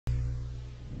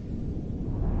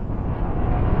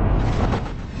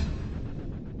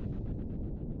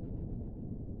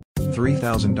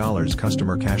$3,000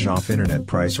 customer cash off internet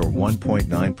price or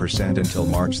 1.9% until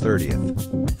March 30th.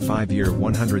 5-year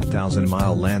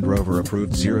 100,000-mile Land Rover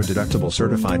Approved zero deductible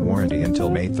certified warranty until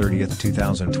May 30th,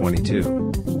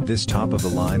 2022. This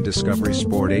top-of-the-line Discovery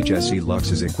Sport HSE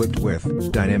LUX is equipped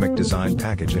with Dynamic Design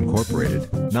Package Incorporated,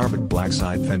 Narvik Black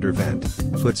Side Fender Vent,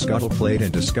 Foot Scuttle Plate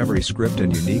and Discovery Script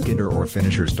and unique interor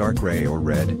finishers dark gray or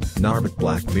red, Narvik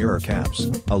Black Mirror Caps,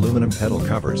 aluminum pedal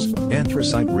covers,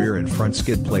 Anthracite rear and front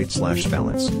skid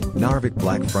plate/valance, Narvik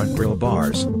Black front grille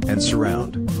bars, and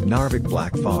surround, Narvik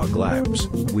Black Fog Lamps,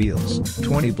 wheels,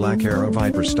 20 Black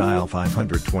Aeroviper Style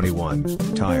 521,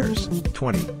 tires,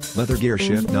 20, leather gear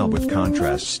shift knob with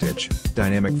contrast stitch,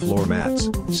 dynamic floor mats,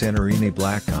 SANTORINI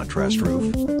Black Contrast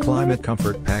Roof, Climate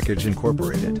Comfort Package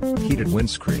Incorporated, heated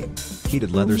windscreen,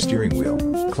 heated leather steering wheel,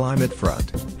 climate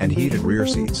front, and heated rear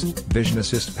seats, Vision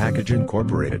Assist Package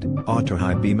Incorporated, Auto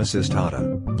High Beam Assist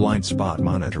AHDA, blind spot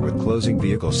monitor with closing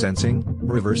vehicle sensing,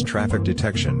 reverse traffic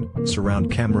detection,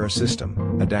 surround camera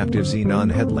system, adaptive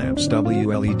Xenon Headlamps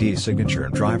WLED signature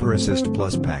and driver assist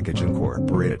plus package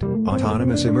incorporated,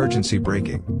 autonomous emergency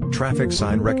braking, traffic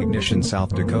sign recognition,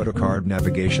 South Dakota card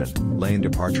navigation, lane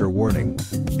departure warning.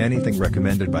 Anything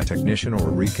recommended by technician or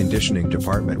reconditioning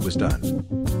department was done.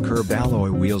 Curb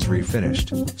alloy wheels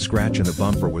refinished, scratch in the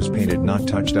bumper was painted not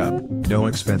touched up, no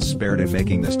expense spared in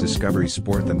making this Discovery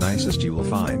Sport the nicest you will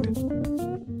find.